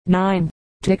9.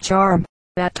 Dick Charm.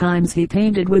 At times he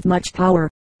painted with much power.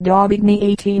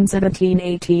 Daubigny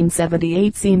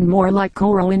 1817-1878 seemed more like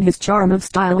Corot in his charm of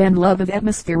style and love of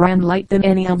atmosphere and light than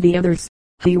any of the others.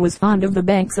 He was fond of the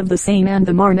banks of the Seine and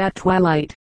the Marne at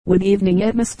twilight, with evening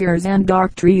atmospheres and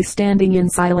dark trees standing in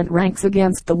silent ranks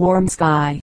against the warm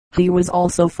sky. He was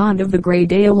also fond of the grey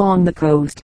day along the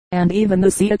coast, and even the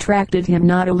sea attracted him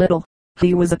not a little.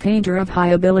 He was a painter of high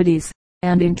abilities,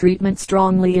 and in treatment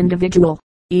strongly individual,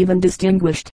 even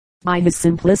distinguished by his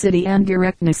simplicity and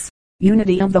directness.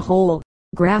 Unity of the whole,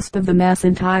 grasp of the mass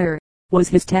entire, was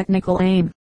his technical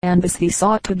aim, and this he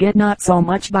sought to get not so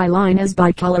much by line as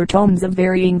by color tones of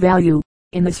varying value.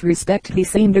 In this respect he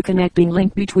seemed a connecting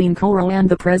link between Corot and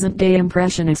the present-day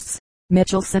Impressionists.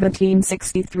 Mitchell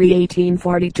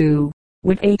 1763-1842,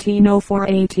 Witt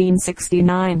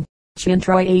 1804-1869,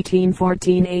 Chintroy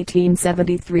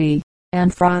 1814-1873,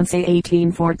 and Francais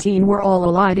 1814 were all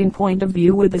allied in point of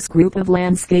view with this group of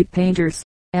landscape painters,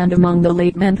 and among the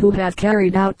late men who have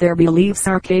carried out their beliefs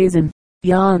are Cazin,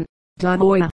 Jan,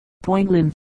 Davoye,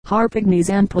 Pointelin, Harpignies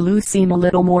and Palouse seem a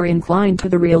little more inclined to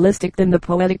the realistic than the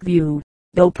poetic view,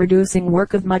 though producing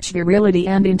work of much virility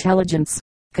and intelligence.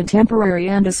 Contemporary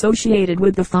and associated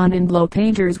with the Fontainebleau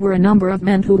painters were a number of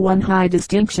men who won high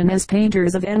distinction as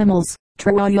painters of animals.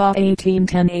 Troyat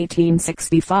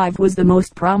 1810-1865 was the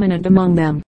most prominent among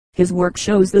them. His work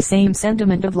shows the same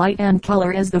sentiment of light and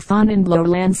color as the Fontainebleau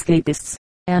landscapists,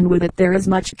 and with it there is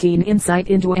much keen insight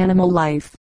into animal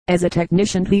life. As a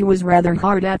technician he was rather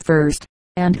hard at first,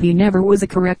 and he never was a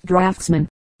correct draftsman,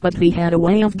 but he had a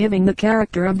way of giving the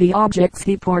character of the objects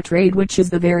he portrayed which is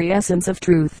the very essence of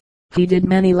truth. He did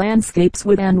many landscapes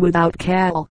with and without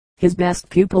cattle. His best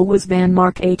pupil was Van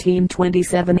Mark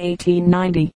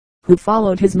 1827-1890, who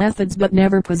followed his methods but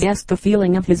never possessed the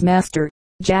feeling of his master.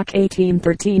 Jack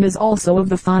 1813 is also of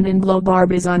the Fontainebleau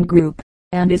Barbizon group,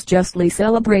 and is justly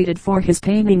celebrated for his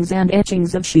paintings and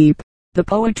etchings of sheep. The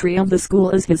poetry of the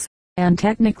school is his, and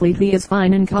technically he is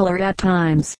fine in color at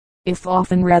times, if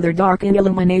often rather dark in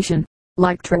illumination.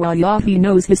 Like Troyat he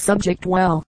knows his subject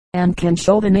well, and can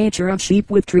show the nature of sheep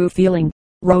with true feeling.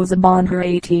 Rosa Bonheur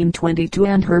 1822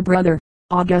 and her brother,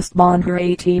 Auguste Bonheur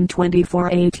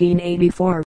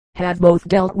 1824-1884, have both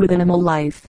dealt with animal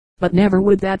life, but never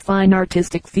with that fine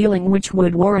artistic feeling which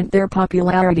would warrant their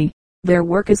popularity. Their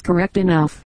work is correct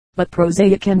enough, but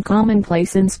prosaic and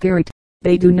commonplace in spirit.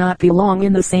 They do not belong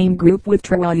in the same group with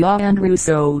Troyat and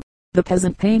Rousseau. The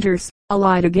peasant painters,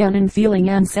 allied again in feeling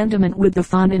and sentiment with the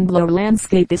Fontainebleau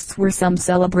landscapists, were some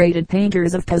celebrated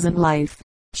painters of peasant life,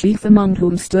 chief among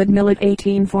whom stood Millet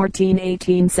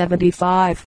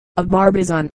 1814-1875, of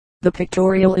Barbizon. The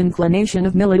pictorial inclination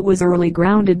of Millet was early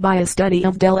grounded by a study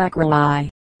of Delacroix,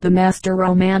 the master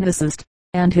romanticist,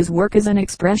 and his work is an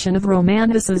expression of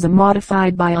romanticism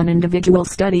modified by an individual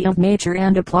study of nature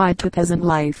and applied to peasant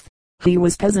life. He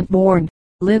was peasant born,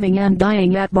 living and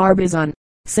dying at Barbizon,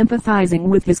 sympathizing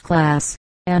with his class,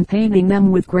 and painting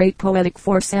them with great poetic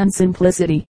force and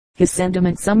simplicity. His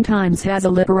sentiment sometimes has a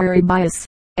literary bias,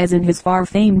 as in his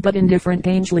far-famed but indifferent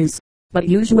Angels, but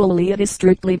usually it is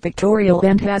strictly pictorial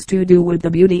and has to do with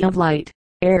the beauty of light,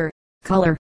 air,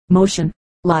 color, motion,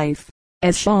 life,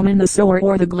 as shown in the Sower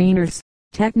or the Gleaners.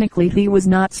 Technically he was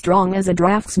not strong as a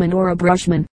draftsman or a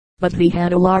brushman, but he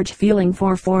had a large feeling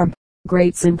for form,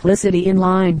 great simplicity in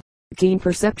line, keen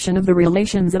perception of the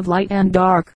relations of light and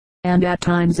dark, and at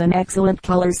times an excellent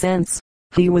color sense.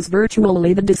 He was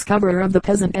virtually the discoverer of the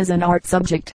peasant as an art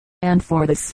subject, and for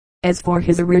this, as for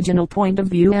his original point of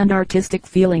view and artistic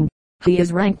feeling, he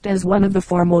is ranked as one of the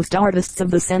foremost artists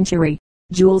of the century.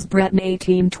 Jules Breton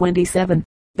 1827,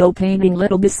 though painting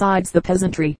little besides the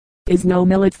peasantry, is no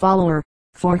Millet follower,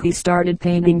 for he started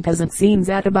painting peasant scenes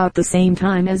at about the same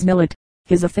time as Millet.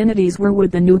 His affinities were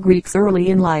with the New Greeks early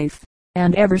in life,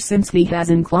 and ever since he has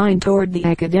inclined toward the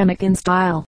academic in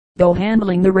style, though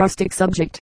handling the rustic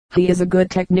subject. He is a good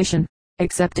technician,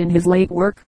 except in his late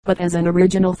work, but as an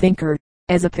original thinker,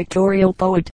 as a pictorial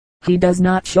poet, he does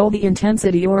not show the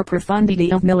intensity or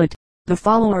profundity of Millet. The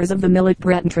followers of the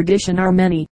Millet-Breton tradition are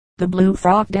many. The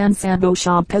blue-frocked and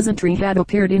Saint-Beauchamp peasantry had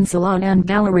appeared in salon and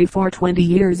gallery for 20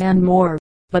 years and more,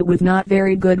 but with not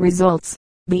very good results.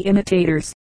 The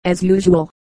imitators, as usual,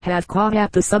 have caught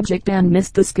at the subject and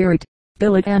missed the spirit.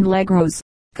 Billet and Legros,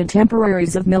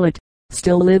 contemporaries of Millet,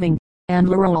 still living, and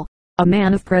Leroy, a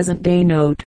man of present-day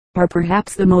note, are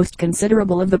perhaps the most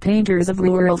considerable of the painters of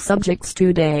rural subjects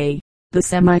today. The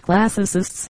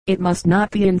semi-classicists, it must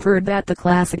not be inferred that the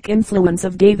classic influence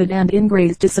of David and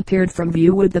Ingres disappeared from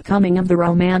view with the coming of the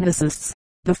Romanticists,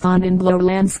 the Fontainebleau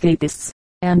landscapists,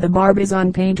 and the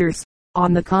Barbizon painters.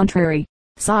 On the contrary,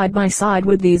 side by side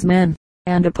with these men,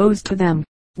 and opposed to them,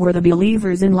 were the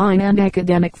believers in line and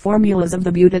academic formulas of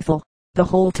the beautiful. The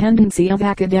whole tendency of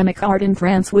academic art in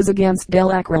France was against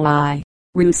Delacroix,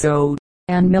 Rousseau,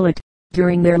 and Millet.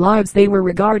 During their lives they were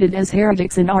regarded as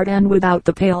heretics in art and without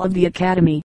the pale of the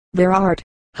Academy. Their art,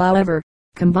 however,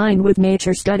 combined with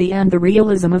nature study and the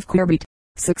realism of Courbet,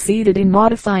 succeeded in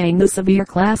modifying the severe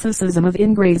classicism of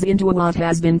Ingres into what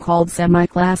has been called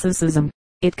semi-classicism.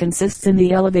 It consists in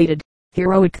the elevated,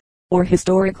 heroic, or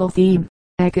historical theme,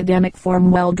 academic form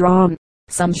well drawn,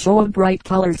 some show of bright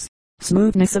colors,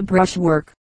 smoothness of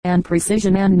brushwork, and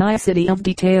precision and nicety of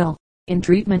detail. In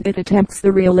treatment it attempts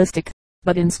the realistic,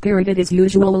 but in spirit it is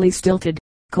usually stilted,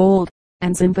 cold,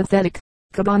 and sympathetic.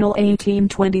 Cabanel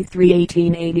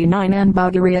 1823-1889 and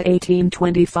Bouguereau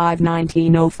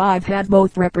 1825-1905 had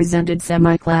both represented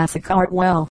semi-classic art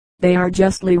well. They are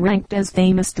justly ranked as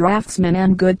famous draftsmen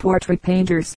and good portrait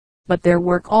painters, but their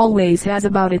work always has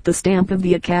about it the stamp of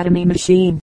the Academy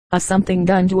machine, a something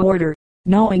done to order,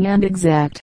 knowing and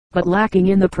exact, but lacking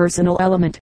in the personal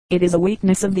element. It is a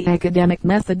weakness of the academic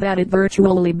method that it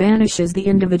virtually banishes the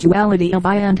individuality of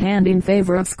eye and hand in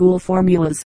favor of school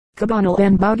formulas. Cabanel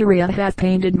and Bouguereau have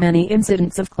painted many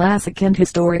incidents of classic and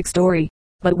historic story,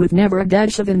 but with never a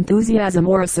dash of enthusiasm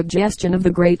or a suggestion of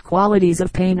the great qualities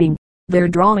of painting. Their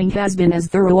drawing has been as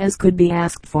thorough as could be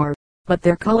asked for, but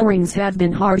their colorings have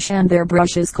been harsh and their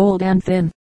brushes cold and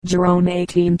thin. Gérôme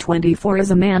 1824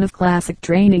 is a man of classic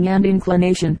training and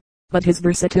inclination, but his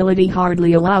versatility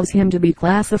hardly allows him to be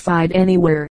classified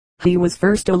anywhere. He was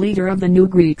first a leader of the New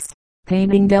Greeks,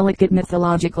 painting delicate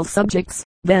mythological subjects,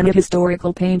 then a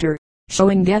historical painter,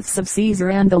 showing deaths of Caesar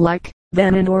and the like,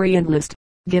 then an Orientalist,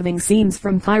 giving scenes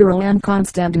from Cairo and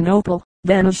Constantinople,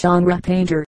 then a genre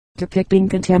painter, depicting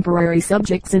contemporary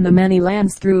subjects in the many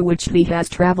lands through which he has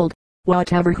traveled.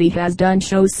 Whatever he has done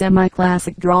shows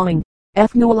semi-classic drawing,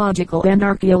 ethnological and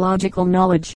archaeological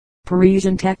knowledge,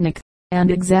 Parisian technique, and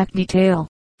exact detail.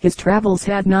 His travels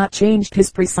have not changed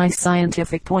his precise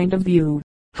scientific point of view.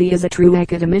 He is a true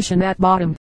academician at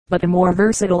bottom, but a more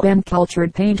versatile and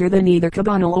cultured painter than either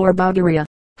Cabanel or Bouguereau.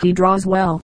 He draws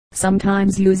well,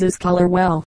 sometimes uses color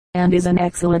well, and is an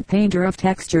excellent painter of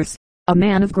textures. A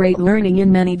man of great learning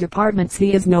in many departments,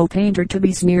 he is no painter to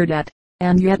be sneered at,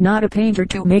 and yet not a painter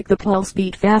to make the pulse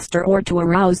beat faster or to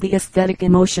arouse the aesthetic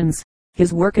emotions.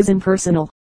 His work is impersonal,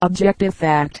 objective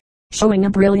fact, showing a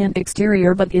brilliant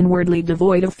exterior but inwardly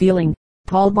devoid of feeling.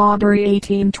 Paul Baudery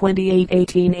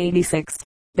 1828-1886,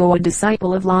 though a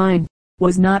disciple of line,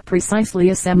 was not precisely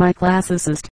a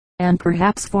semi-classicist, and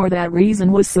perhaps for that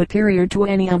reason was superior to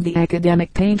any of the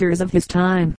academic painters of his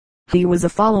time. He was a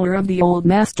follower of the old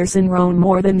masters in Rome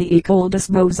more than the École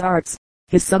des Beaux-Arts.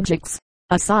 His subjects,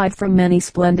 aside from many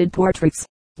splendid portraits,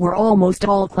 were almost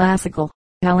all classical,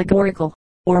 allegorical,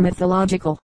 or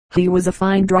mythological. He was a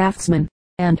fine draftsman,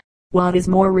 and, what is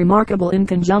more remarkable in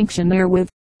conjunction therewith,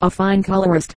 a fine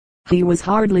colorist. He was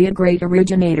hardly a great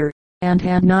originator, and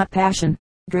had not passion,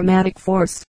 dramatic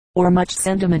force, or much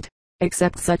sentiment,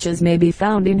 except such as may be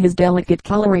found in his delicate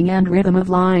coloring and rhythm of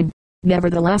line.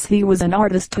 Nevertheless he was an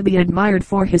artist to be admired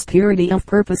for his purity of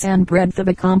purpose and breadth of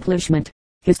accomplishment.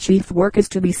 His chief work is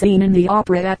to be seen in the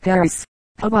Opera at Paris.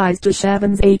 Puvis de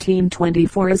Chavannes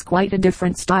 1824 is quite a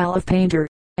different style of painter,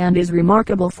 and is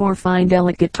remarkable for fine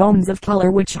delicate tones of color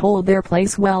which hold their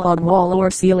place well on wall or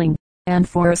ceiling, and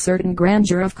for a certain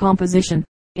grandeur of composition.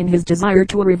 In his desire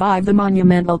to revive the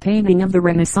monumental painting of the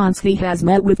Renaissance he has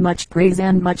met with much praise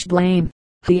and much blame.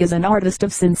 He is an artist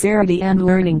of sincerity and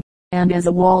learning, and as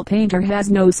a wall painter has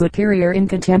no superior in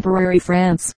contemporary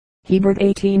France. Hebert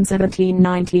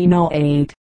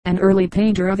 1817-1908, an early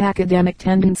painter of academic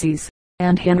tendencies,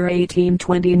 and Henner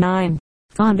 1829,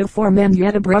 fond of form and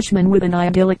yet a brushman with an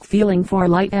idyllic feeling for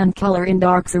light and color in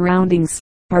dark surroundings,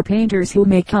 are painters who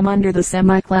may come under the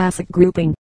semi-classic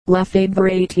grouping. Lefebvre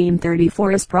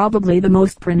 1834 is probably the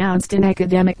most pronounced in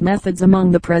academic methods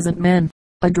among the present men,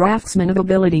 a draftsman of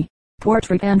ability.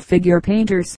 Portrait and figure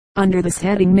painters, under this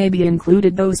heading may be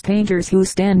included those painters who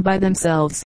stand by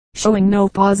themselves, showing no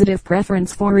positive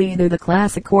preference for either the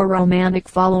classic or romantic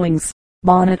followings.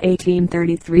 Bonnet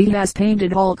 1833 has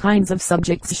painted all kinds of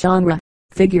subjects, genre,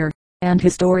 figure, and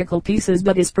historical pieces,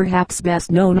 but is perhaps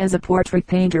best known as a portrait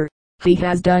painter. He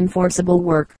has done forcible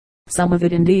work. Some of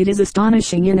it indeed is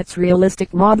astonishing in its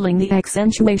realistic modeling, the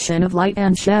accentuation of light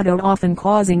and shadow often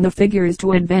causing the figures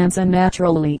to advance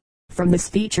unnaturally. From this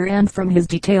feature and from his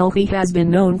detail he has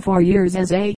been known for years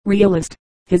as a realist.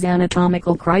 His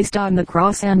anatomical Christ on the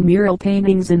cross and mural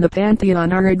paintings in the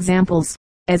Pantheon are examples.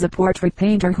 As a portrait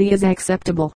painter he is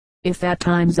acceptable, if at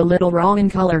times a little raw in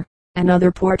color.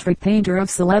 Another portrait painter of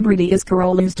celebrity is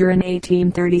Carolus Duran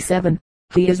 1837,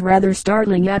 He is rather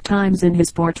startling at times in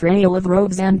his portrayal of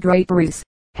robes and draperies,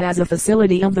 has a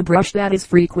facility of the brush that is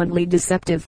frequently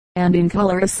deceptive, and in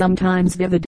color is sometimes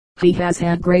vivid. He has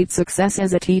had great success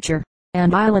as a teacher,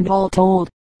 and island all told,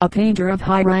 a painter of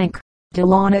high rank.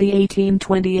 Delaunay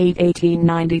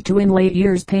 1828-1892 in late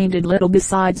years painted little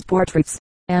besides portraits,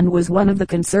 and was one of the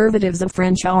conservatives of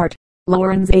French art.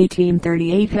 Laurens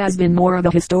 1838 has been more of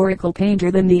a historical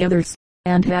painter than the others,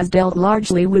 and has dealt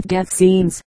largely with death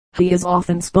scenes. He is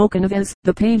often spoken of as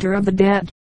the painter of the dead,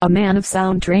 a man of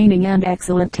sound training and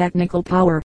excellent technical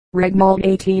power. Regnault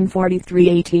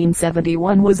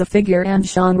 1843-1871 was a figure and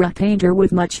genre painter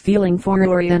with much feeling for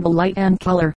oriental light and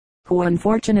color, who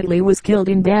unfortunately was killed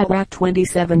in bed at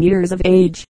 27 years of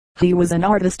age. He was an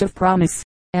artist of promise,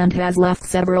 and has left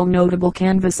several notable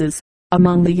canvases.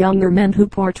 Among the younger men who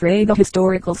portray the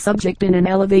historical subject in an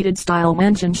elevated style,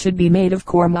 mention should be made of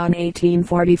Cormon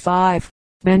 1845,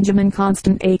 Benjamin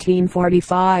Constant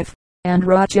 1845, and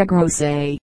Roger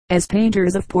Grosset. As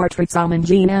painters of portraits,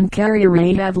 Amangin and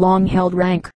Carrière have long held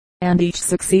rank, and each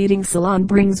succeeding salon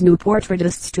brings new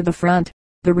portraitists to the front.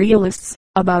 The realists,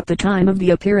 about the time of the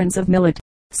appearance of Millet,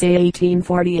 say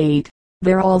 1848,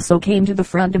 there also came to the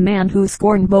front a man who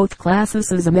scorned both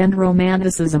classicism and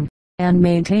romanticism, and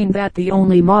maintained that the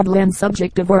only model and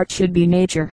subject of art should be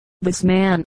nature. This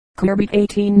man, Courbet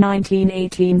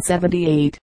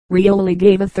 1819-1878, really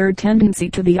gave a third tendency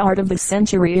to the art of the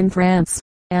century in France,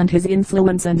 and his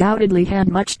influence undoubtedly had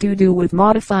much to do with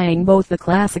modifying both the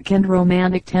classic and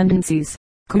romantic tendencies.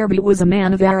 Courbet was a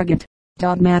man of arrogant,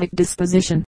 dogmatic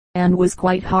disposition, and was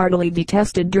quite heartily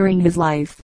detested during his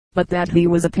life. But that he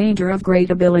was a painter of great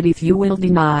ability few will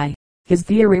deny. His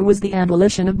theory was the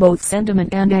abolition of both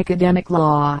sentiment and academic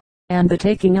law, and the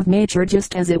taking of nature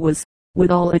just as it was,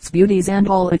 with all its beauties and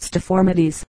all its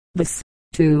deformities. This,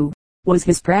 too, was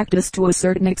his practice to a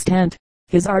certain extent.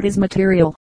 His art is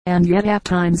material, and yet at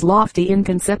times lofty in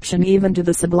conception even to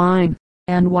the sublime,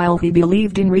 and while he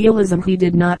believed in realism he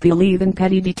did not believe in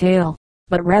petty detail,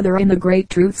 but rather in the great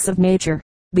truths of nature.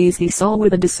 These he saw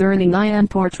with a discerning eye and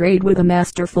portrayed with a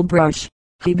masterful brush.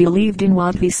 He believed in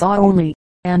what he saw only,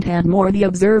 and had more the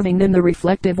observing than the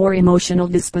reflective or emotional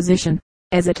disposition.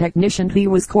 As a technician he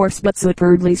was coarse but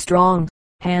superbly strong,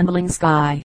 handling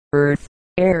sky, earth,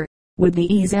 air, with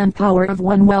the ease and power of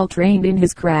one well trained in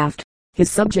his craft.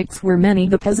 His subjects were many,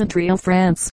 the peasantry of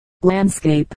France,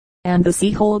 landscape, and the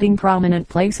sea holding prominent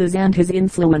places, and his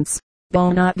influence,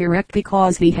 though not direct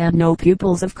because he had no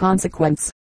pupils of consequence,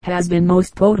 has been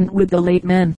most potent with the late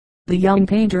men. The young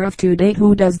painter of today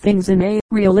who does things in a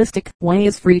realistic way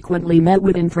is frequently met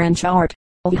with in French art.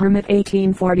 Hermit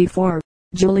 1844,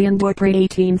 Julien Dupré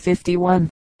 1851,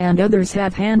 and others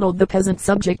have handled the peasant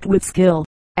subject with skill.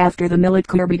 After the Millet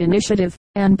Courbet initiative,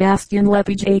 and Bastien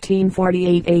Lepage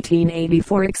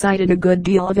 1848-1884 excited a good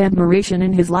deal of admiration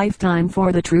in his lifetime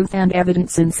for the truth and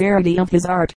evident sincerity of his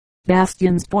art.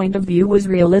 Bastien's point of view was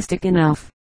realistic enough,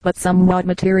 but somewhat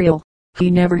material.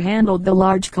 He never handled the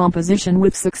large composition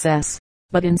with success,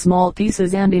 but in small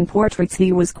pieces and in portraits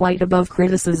he was quite above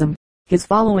criticism. His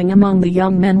following among the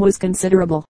young men was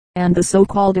considerable, and the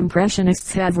so-called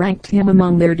impressionists have ranked him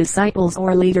among their disciples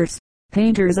or leaders.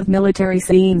 Painters of military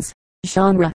scenes,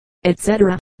 genre,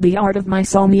 etc. The art of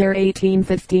Meissonier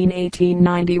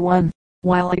 1815-1891,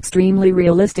 while extremely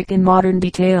realistic in modern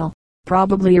detail,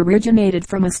 probably originated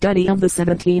from a study of the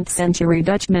 17th century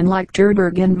Dutchmen like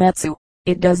Terburg and Metsu.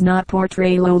 It does not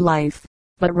portray low life,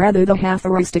 but rather the half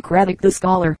aristocratic, the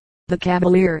scholar, the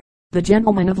cavalier, the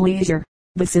gentleman of leisure.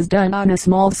 This is done on a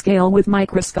small scale with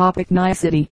microscopic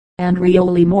nicety, and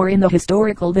really more in the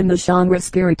historical than the genre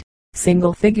spirit.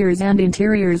 Single figures and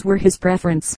interiors were his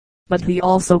preference, but he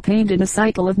also painted a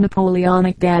cycle of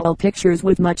Napoleonic battle pictures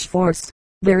with much force.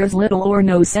 There is little or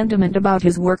no sentiment about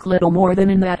his work, little more than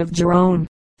in that of Gérôme.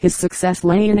 His success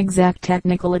lay in exact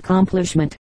technical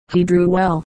accomplishment. He drew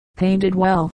well, painted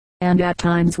well, and at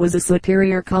times was a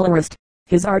superior colorist.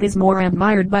 His art is more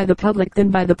admired by the public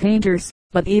than by the painters,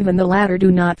 but even the latter do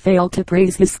not fail to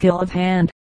praise his skill of hand.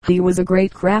 He was a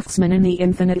great craftsman in the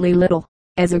infinitely little.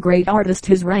 As a great artist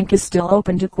his rank is still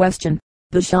open to question.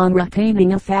 The genre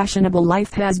painting of fashionable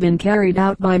life has been carried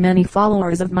out by many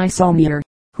followers of Meissonier,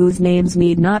 whose names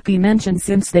need not be mentioned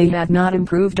since they have not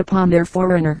improved upon their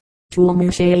forerunner.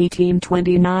 Toulmouche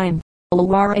 1829,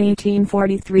 Loire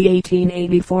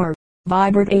 1843-1884,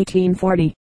 Vibert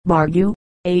 1840, Bargue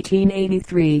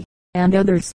 1883, and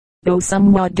others, though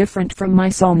somewhat different from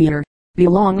Meissonier,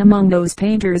 belong among those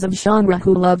painters of genre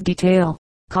who love detail,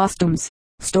 costumes,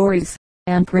 stories,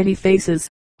 and pretty faces.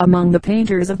 Among the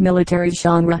painters of military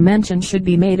genre mention should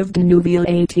be made of de Neuville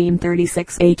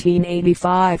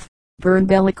 1836-1885,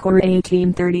 Bernbellicourt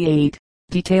 1838,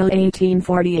 Detail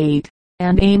 1848,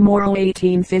 and Amoro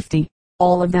 1850,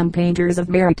 all of them painters of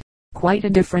merit. Quite a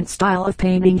different style of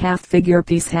painting, half figure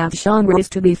piece half genre, is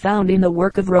to be found in the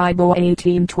work of Ribot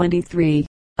 1823,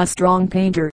 a strong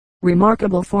painter,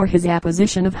 remarkable for his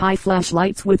apposition of high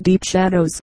flashlights with deep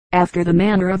shadows, after the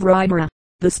manner of Ribera,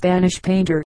 the Spanish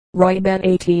painter. Ribot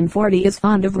 1840 is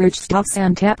fond of rich stuffs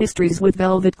and tapestries with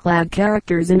velvet-clad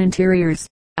characters in interiors,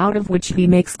 out of which he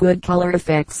makes good color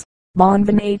effects.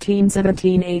 Bonvin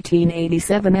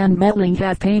 1817-1887 and Metling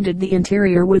have painted the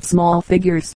interior with small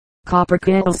figures, copper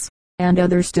kettles, and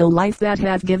other still life that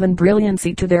have given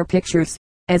brilliancy to their pictures.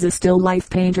 As a still life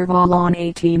painter, Vallon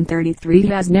 1833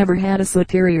 has never had a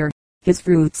superior. His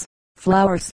fruits,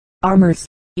 flowers, armors,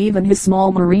 even his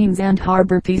small marines and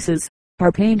harbor pieces,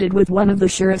 are painted with one of the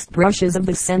surest brushes of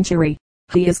the century.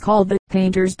 He is called the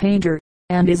painter's painter,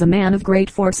 and is a man of great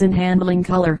force in handling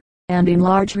color, and in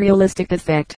large realistic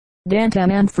effect. Danton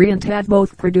and Friant have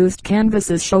both produced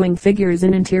canvases showing figures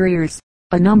in interiors.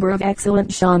 A number of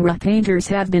excellent genre painters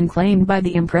have been claimed by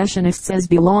the Impressionists as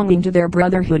belonging to their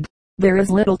brotherhood. There is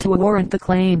little to warrant the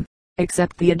claim,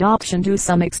 except the adoption to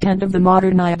some extent of the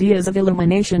modern ideas of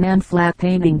illumination and flat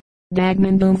painting.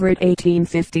 Dagmon Dumvret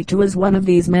 1852 is one of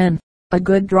these men, a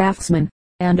good draftsman,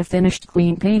 and a finished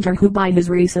clean painter who by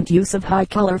his recent use of high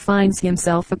color finds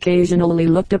himself occasionally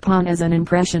looked upon as an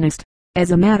impressionist.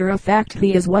 As a matter of fact,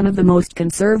 he is one of the most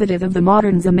conservative of the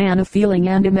moderns, a man of feeling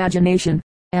and imagination,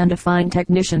 and a fine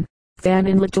technician.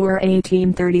 Fannin Latour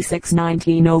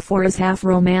 1836-1904 is half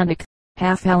romantic,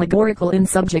 half allegorical in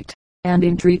subject, and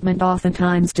in treatment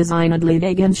oftentimes designedly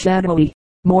vague and shadowy,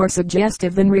 more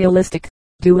suggestive than realistic.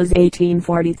 Duas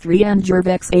 1843 and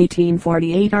Gervex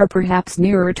 1848 are perhaps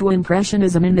nearer to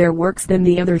Impressionism in their works than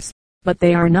the others, but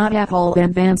they are not at all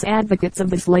advanced advocates of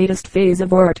this latest phase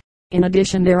of art. In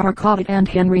addition, there are Cobbett and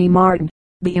Henry Martin,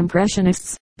 the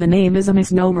Impressionists. The name is a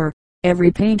misnomer.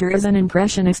 Every painter is an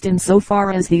impressionist in so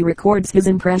far as he records his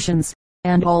impressions,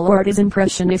 and all art is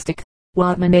impressionistic.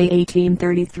 Watmanet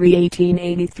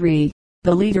 1833-1883,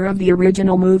 the leader of the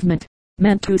original movement,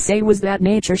 meant to say was that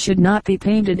nature should not be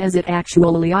painted as it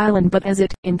actually is but as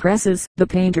it impresses the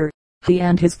painter. He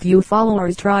and his few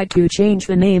followers tried to change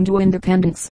the name to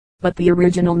Independence, but the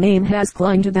original name has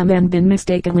clung to them and been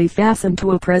mistakenly fastened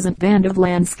to a present band of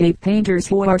landscape painters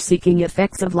who are seeking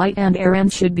effects of light and air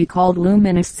and should be called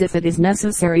luminists if it is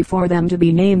necessary for them to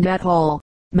be named at all.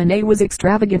 Manet was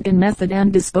extravagant in method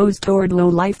and disposed toward low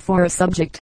life for a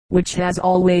subject, which has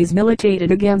always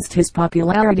militated against his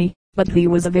popularity, but he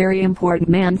was a very important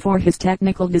man for his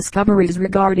technical discoveries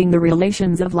regarding the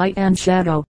relations of light and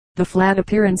shadow, the flat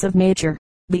appearance of nature,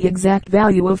 the exact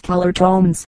value of color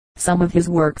tones. Some of his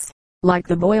works, like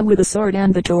the Boy with a Sword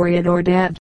and the Toreador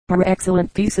Dead, are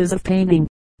excellent pieces of painting.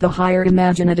 The higher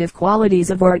imaginative qualities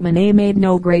of art Manet made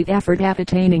no great effort at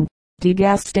attaining.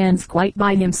 Degas stands quite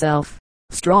by himself,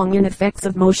 strong in effects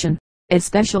of motion,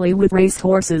 especially with race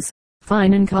horses,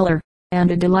 fine in color,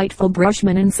 and a delightful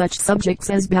brushman in such subjects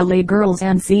as ballet girls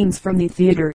and scenes from the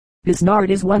theater. Bisnard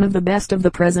is one of the best of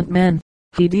the present men.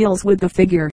 He deals with the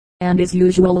figure, and is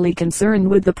usually concerned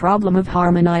with the problem of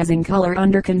harmonizing color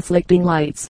under conflicting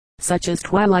lights, such as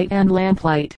twilight and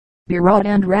lamplight. Birot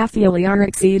and Raffaelli are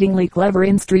exceedingly clever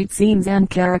in street scenes and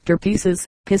character pieces.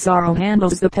 Pissarro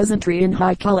handles the peasantry in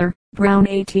high color. Brown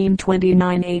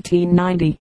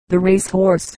 1829-1890, the race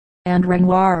horse, and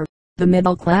Renoir, the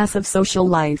middle class of social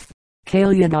life.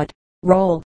 Caillebotte,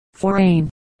 Rolle,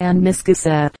 Forain, and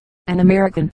Miscassat, an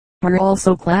American, are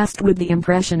also classed with the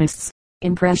Impressionists.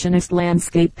 Impressionist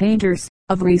landscape painters.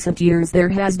 Of recent years there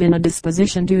has been a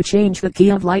disposition to change the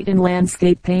key of light in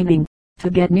landscape painting,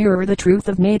 to get nearer the truth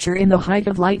of nature in the height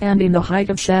of light and in the height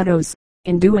of shadows.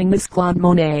 In doing this, Claude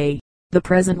Monet, the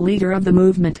present leader of the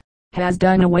movement, has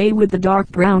done away with the dark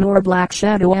brown or black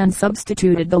shadow and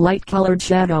substituted the light-colored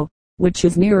shadow, which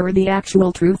is nearer the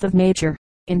actual truth of nature.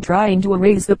 In trying to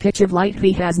erase the pitch of light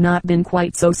he has not been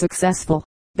quite so successful,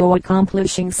 though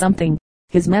accomplishing something.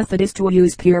 His method is to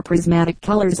use pure prismatic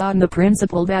colors on the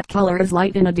principle that color is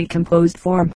light in a decomposed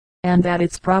form, and that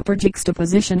its proper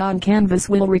juxtaposition on canvas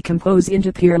will recompose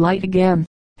into pure light again.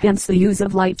 Hence the use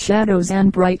of light shadows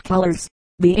and bright colors.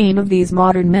 The aim of these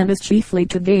modern men is chiefly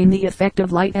to gain the effect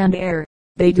of light and air.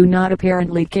 They do not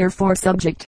apparently care for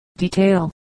subject,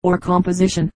 detail, or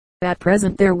composition. At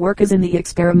present their work is in the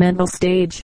experimental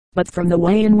stage, but from the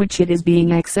way in which it is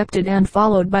being accepted and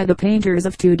followed by the painters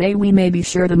of today we may be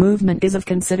sure the movement is of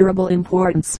considerable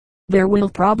importance. There will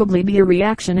probably be a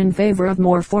reaction in favor of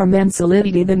more form and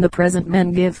solidity than the present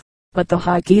men give, but the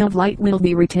high key of light will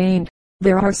be retained.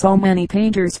 There are so many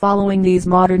painters following these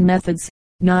modern methods,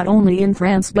 not only in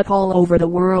France but all over the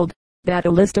world, that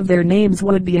a list of their names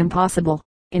would be impossible.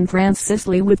 In France,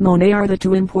 Sisley with Monet are the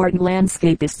two important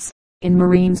landscapists. In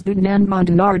Marines, Dutton and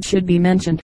Montagnard should be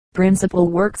mentioned. Principal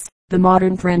works, the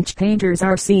modern French painters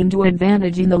are seen to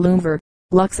advantage in the Louvre,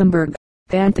 Luxembourg,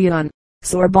 Pantheon,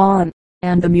 Sorbonne,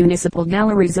 and the municipal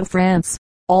galleries of France.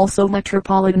 Also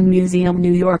Metropolitan Museum,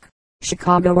 New York,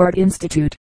 Chicago Art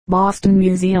Institute, Boston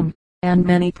Museum, and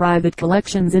many private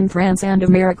collections in France and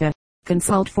America.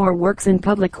 Consult for works in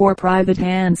public or private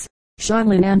hands.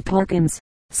 Shanlin and Parkins,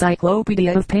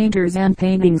 Cyclopedia of Painters and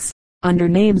Paintings, under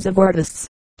names of artists.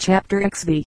 Chapter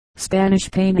XV, Spanish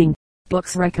Painting.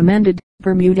 Books recommended,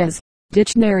 Bermudez,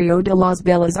 Diccionario de las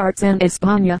Bellas Artes en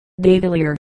España, de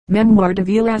Villiers. Memoir de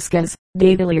Velázquez,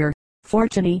 de Villiers.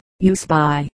 Fortuny, U.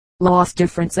 Spy. Las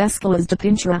Diferentes Escuelas de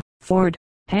Pintura, Ford.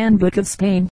 Handbook of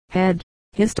Spain, Head.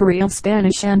 History of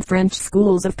Spanish and French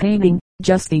Schools of Painting,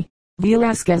 Justy.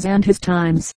 Velázquez and His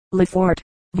Times, Lefort.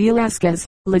 Velázquez,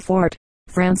 Lefort.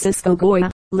 Francisco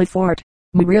Goya, Lefort.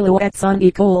 Murillo et son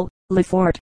école,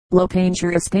 Lefort. La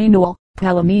Peinture Español,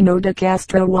 Palomino de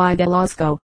Castro y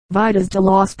Velasco. Vidas de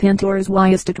los Pintores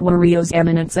y Estatuarios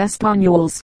Eminentes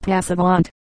Españoles, Passavant.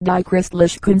 Die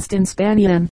Christliche Kunst in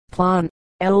Spanien, Plan.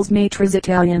 Els Maîtres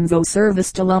Italiens au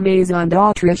service de la Maison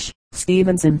d'Autriche,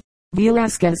 Stevenson.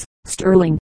 Velázquez,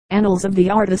 Sterling. Annals of the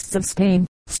Artists of Spain,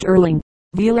 Sterling.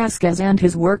 Velázquez and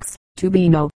His Works,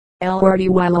 Tubino. El Arte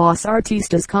y los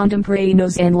Artistas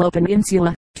Contemporáneos en la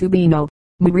Península, Tubino.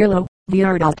 Murillo,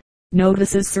 Viardot.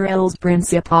 Notices sur els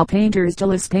principaux painters de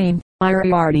l'Espagne,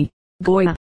 Iriarty.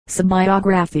 Goya.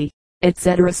 Semiography,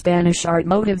 etc. Spanish art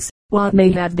motives. What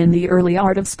may have been the early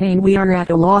art of Spain we are at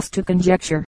a loss to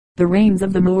conjecture. The reigns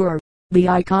of the Moor, the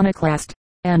Iconoclast,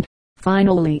 and,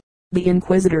 finally, the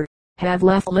Inquisitor, have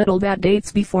left little that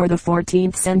dates before the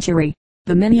 14th century.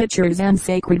 The miniatures and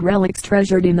sacred relics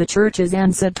treasured in the churches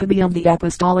and said to be of the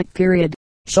apostolic period,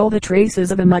 show the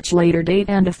traces of a much later date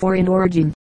and a foreign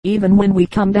origin. Even when we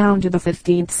come down to the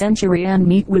 15th century and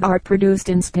meet with art produced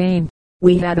in Spain,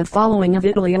 we had a following of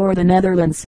Italy or the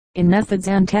Netherlands. In methods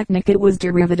and technique it was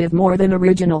derivative more than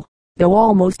original, though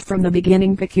almost from the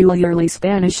beginning peculiarly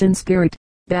Spanish in spirit.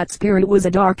 That spirit was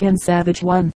a dark and savage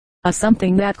one, a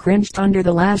something that cringed under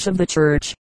the lash of the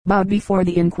church, bowed before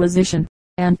the Inquisition,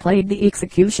 and played the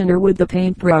executioner with the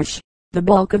paintbrush. The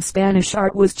bulk of Spanish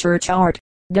art was church art,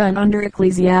 done under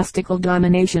ecclesiastical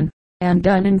domination, and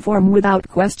done in form without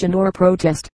question or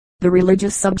protest. The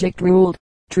religious subject ruled.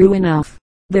 True enough,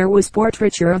 there was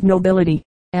portraiture of nobility,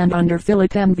 and under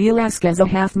Philip M. Velázquez a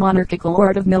half-monarchical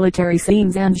art of military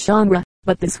scenes and genre,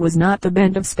 but this was not the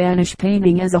bent of Spanish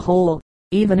painting as a whole.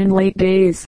 Even in late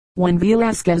days, when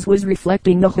Velázquez was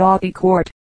reflecting the haughty court,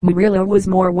 Murillo was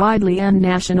more widely and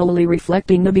nationally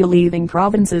reflecting the believing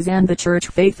provinces and the church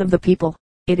faith of the people.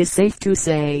 It is safe to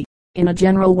say, in a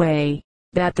general way,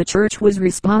 that the church was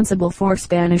responsible for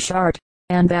Spanish art,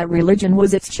 and that religion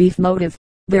was its chief motive.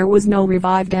 There was no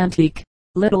revived antique,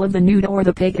 little of the nude or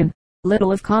the pagan,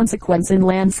 little of consequence in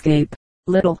landscape,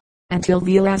 little, until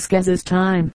Velázquez's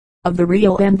time, of the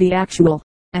real and the actual.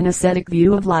 An ascetic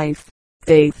view of life,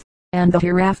 faith, and the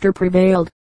hereafter prevailed.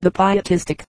 The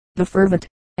pietistic, the fervent,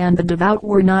 and the devout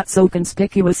were not so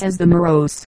conspicuous as the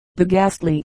morose, the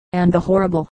ghastly, and the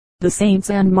horrible. The saints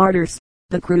and martyrs,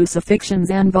 the crucifixions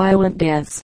and violent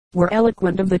deaths, were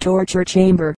eloquent of the torture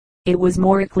chamber. It was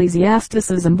more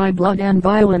ecclesiasticism by blood and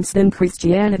violence than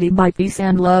Christianity by peace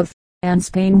and love. And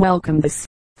Spain welcomed this,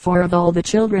 for of all the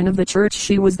children of the church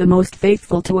she was the most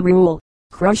faithful to a rule,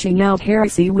 crushing out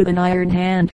heresy with an iron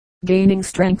hand, gaining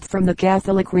strength from the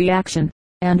Catholic reaction,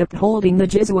 and upholding the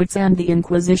Jesuits and the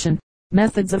Inquisition.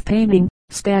 Methods of painting.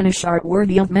 Spanish art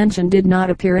worthy of mention did not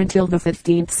appear until the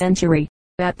 15th century.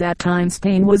 At that time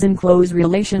Spain was in close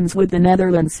relations with the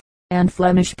Netherlands, and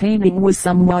Flemish painting was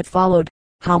somewhat followed.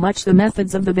 How much the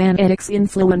methods of the Van Eycks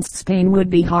influenced Spain would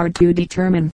be hard to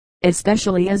determine,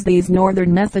 especially as these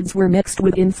northern methods were mixed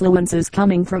with influences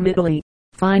coming from Italy.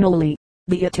 Finally,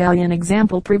 the Italian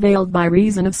example prevailed by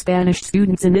reason of Spanish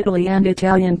students in Italy and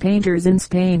Italian painters in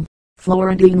Spain.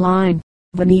 Florentine line,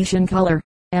 Venetian color,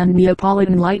 and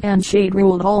Neapolitan light and shade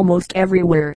ruled almost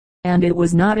everywhere, and it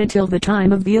was not until the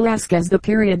time of Velázquez, the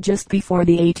period just before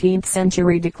the 18th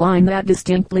century decline, that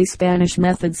distinctly Spanish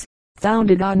methods,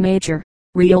 founded on nature,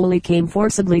 really came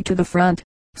forcibly to the front.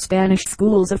 Spanish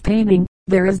schools of painting.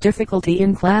 There is difficulty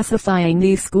in classifying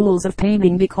these schools of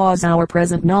painting because our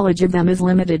present knowledge of them is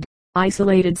limited,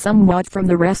 isolated somewhat from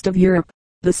the rest of Europe.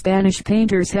 The Spanish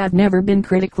painters have never been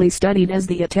critically studied as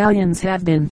the Italians have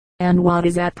been, and what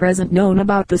is at present known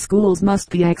about the schools must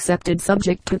be accepted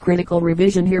subject to critical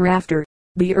revision hereafter.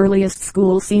 The earliest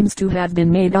school seems to have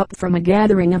been made up from a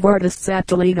gathering of artists at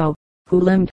Toledo, who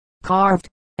limned, carved,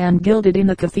 and gilded in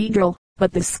the cathedral,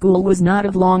 but this school was not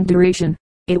of long duration.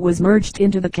 It was merged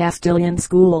into the Castilian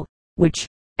school, which,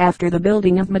 after the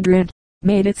building of Madrid,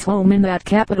 made its home in that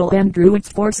capital and drew its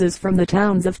forces from the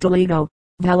towns of Toledo,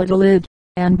 Valladolid,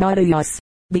 and Badajoz.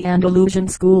 The Andalusian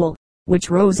school,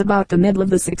 which rose about the middle of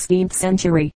the 16th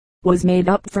century, was made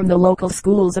up from the local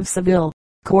schools of Seville,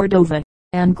 Cordova,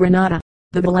 and Granada.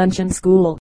 The Valencian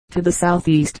school, to the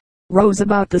southeast, rose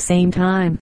about the same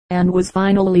time, and was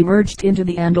finally merged into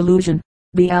the Andalusian.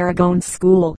 The Aragon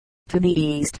school, to the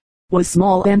east, was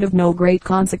small and of no great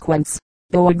consequence,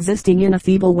 though existing in a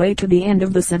feeble way to the end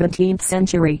of the 17th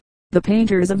century. The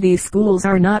painters of these schools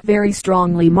are not very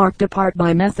strongly marked apart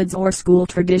by methods or school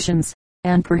traditions,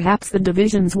 and perhaps the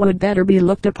divisions would better be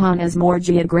looked upon as more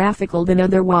geographical than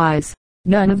otherwise.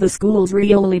 None of the schools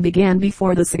really began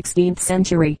before the 16th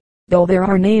century, though there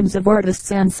are names of artists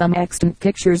and some extant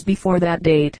pictures before that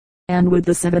date, and with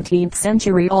the 17th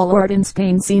century all art in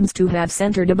Spain seems to have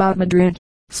centered about Madrid.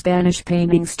 Spanish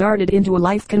painting started into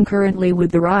life concurrently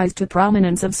with the rise to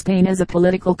prominence of Spain as a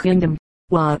political kingdom.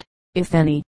 What, if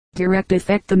any, direct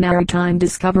effect the maritime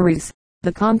discoveries,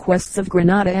 the conquests of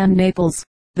Granada and Naples,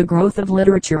 the growth of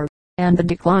literature, and the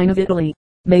decline of Italy,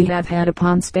 may have had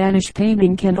upon Spanish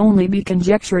painting can only be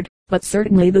conjectured, but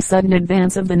certainly the sudden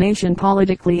advance of the nation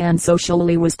politically and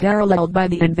socially was paralleled by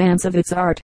the advance of its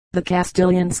art. The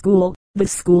Castilian school,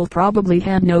 this school probably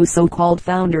had no so-called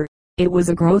founder. It was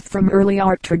a growth from early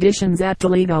art traditions at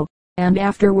Toledo, and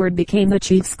afterward became the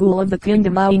chief school of the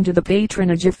kingdom owing to the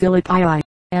patronage of Philippi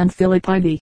and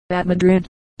Philippi. At Madrid,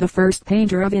 the first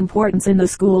painter of importance in the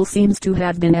school seems to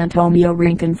have been Antonio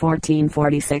Rincon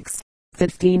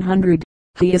 1446-1500.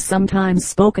 He is sometimes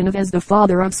spoken of as the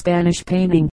father of Spanish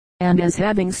painting, and as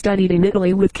having studied in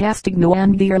Italy with Castagno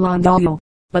and Ghirlandaio,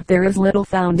 but there is little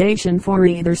foundation for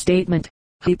either statement.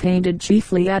 He painted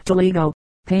chiefly at Toledo,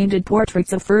 painted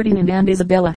portraits of Ferdinand and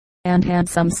Isabella, and had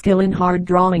some skill in hard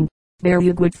drawing.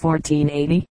 Berruguete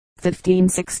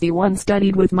 1480-1561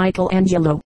 studied with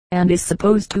Michelangelo, and is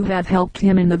supposed to have helped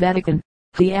him in the Vatican.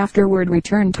 He afterward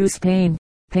returned to Spain,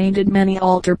 painted many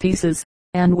altarpieces,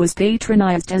 and was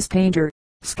patronized as painter,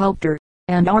 sculptor,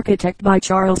 and architect by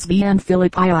Charles V. and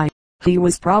Philippi. He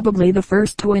was probably the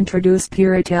first to introduce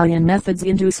pure Italian methods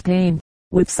into Spain,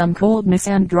 with some coldness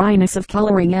and dryness of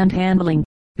coloring and handling.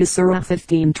 Becerra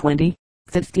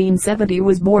 1520-1570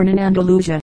 was born in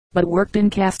Andalusia, but worked in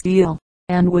Castile,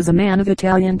 and was a man of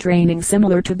Italian training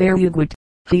similar to Berruguete.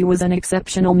 He was an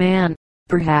exceptional man,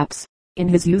 perhaps, in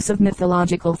his use of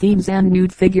mythological themes and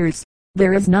nude figures.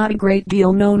 There is not a great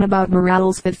deal known about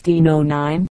Morales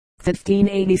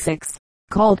 1509-1586,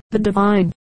 called the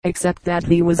Divine, except that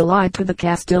he was allied to the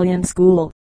Castilian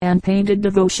school, and painted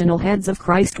devotional heads of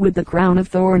Christ with the crown of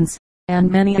thorns,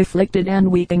 and many afflicted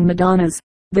and weeping Madonnas.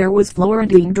 There was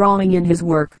Florentine drawing in his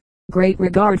work, great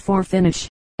regard for finish,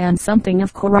 and something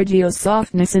of Correggio's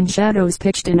softness in shadows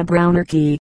pitched in a browner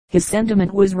key. His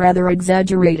sentiment was rather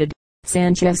exaggerated.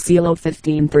 Sanchez Cielo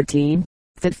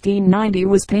 1513-1590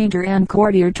 was painter and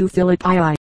courtier to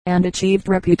Philippi, and achieved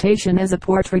reputation as a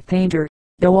portrait painter,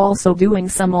 though also doing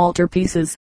some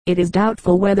altarpieces. It is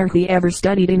doubtful whether he ever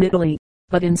studied in Italy,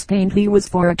 but in Spain he was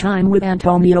for a time with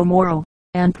Antonio Moro,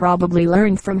 and probably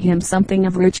learned from him something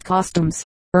of rich costumes,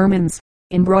 ermines,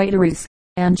 embroideries,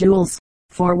 and jewels,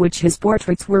 for which his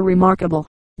portraits were remarkable.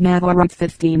 Navarrete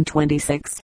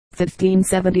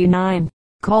 1526-1579,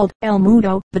 called El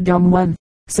Mudo, the Dumb One,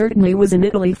 certainly was in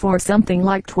Italy for something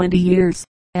like 20 years,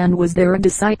 and was there a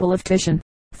disciple of Titian,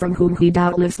 from whom he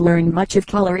doubtless learned much of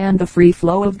color and the free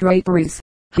flow of draperies.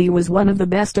 He was one of the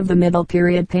best of the middle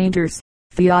period painters.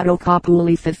 Theodo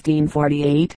Capulli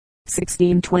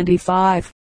 1548-1625,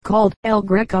 called El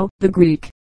Greco, the Greek,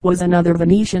 was another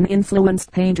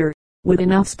Venetian-influenced painter, with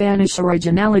enough Spanish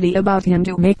originality about him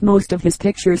to make most of his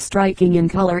pictures striking in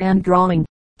color and drawing.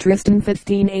 Tristan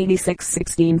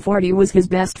 1586-1640 was his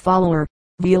best follower.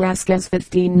 Velázquez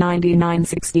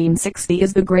 1599-1660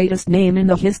 is the greatest name in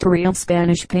the history of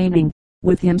Spanish painting.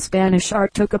 With him Spanish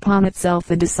art took upon itself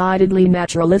a decidedly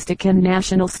naturalistic and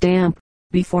national stamp.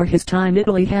 Before his time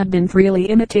Italy had been freely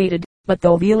imitated, but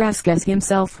though Velázquez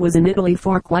himself was in Italy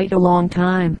for quite a long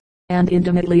time, and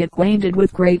intimately acquainted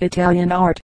with great Italian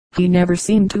art, he never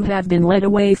seemed to have been led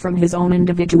away from his own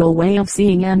individual way of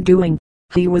seeing and doing.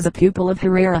 He was a pupil of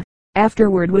Herrera,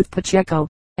 afterward with Pacheco,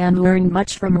 and learned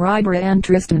much from Ribera and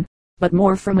Tristan, but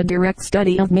more from a direct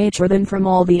study of nature than from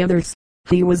all the others.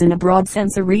 He was in a broad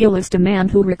sense a realist, a man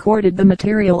who recorded the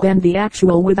material and the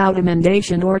actual without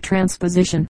emendation or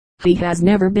transposition. He has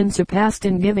never been surpassed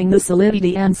in giving the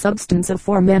solidity and substance of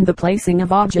form and the placing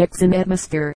of objects in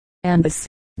atmosphere, and this,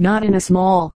 not in a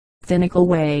small, finical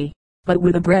way, but but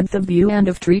with a breadth of view and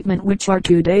of treatment which are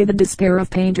today the despair of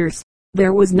painters.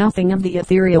 There was nothing of the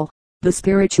ethereal, the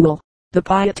spiritual, the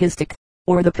pietistic,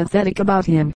 or the pathetic about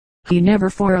him. He never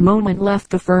for a moment left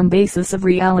the firm basis of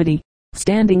reality.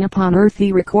 Standing upon earth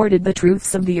he recorded the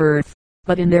truths of the earth,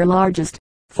 but in their largest,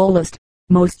 fullest,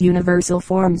 most universal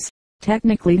forms.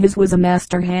 Technically his was a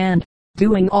master hand,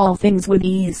 doing all things with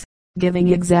ease, giving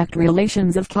exact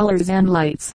relations of colors and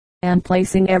lights, and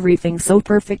placing everything so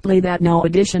perfectly that no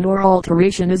addition or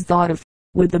alteration is thought of.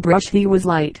 With the brush he was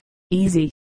light, easy,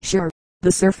 sure.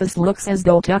 The surface looks as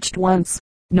though touched once,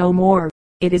 no more.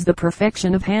 It is the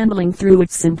perfection of handling through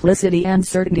its simplicity and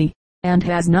certainty, and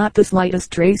has not the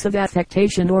slightest trace of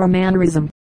affectation or mannerism.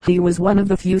 He was one of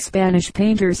the few Spanish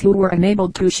painters who were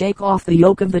enabled to shake off the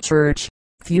yoke of the church.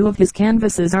 Few of his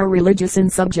canvases are religious in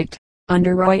subject.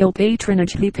 Under royal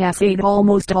patronage he passed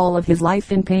almost all of his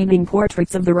life in painting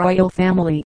portraits of the royal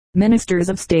family, ministers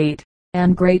of state,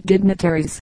 and great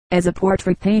dignitaries. As a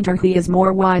portrait painter he is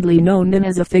more widely known than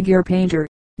as a figure painter.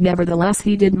 Nevertheless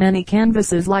he did many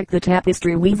canvases like the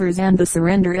Tapestry Weavers and the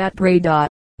Surrender at Breda,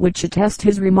 which attest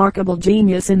his remarkable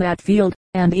genius in that field,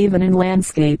 and even in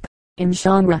landscape, in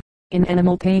genre, in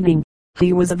animal painting.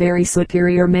 He was a very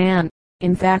superior man.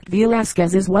 In fact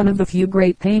Velázquez is one of the few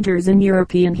great painters in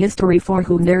European history for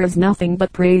whom there is nothing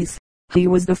but praise. He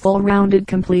was the full-rounded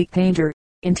complete painter,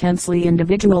 intensely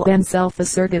individual and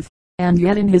self-assertive, and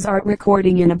yet in his art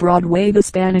recording in a broad way the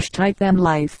Spanish type and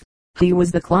life. He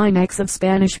was the climax of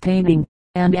Spanish painting,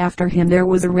 and after him there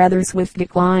was a rather swift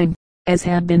decline, as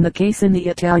had been the case in the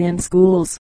Italian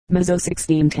schools. Mezzo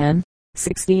 1610,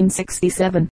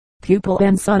 1667, pupil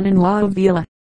and son-in-law of Villa,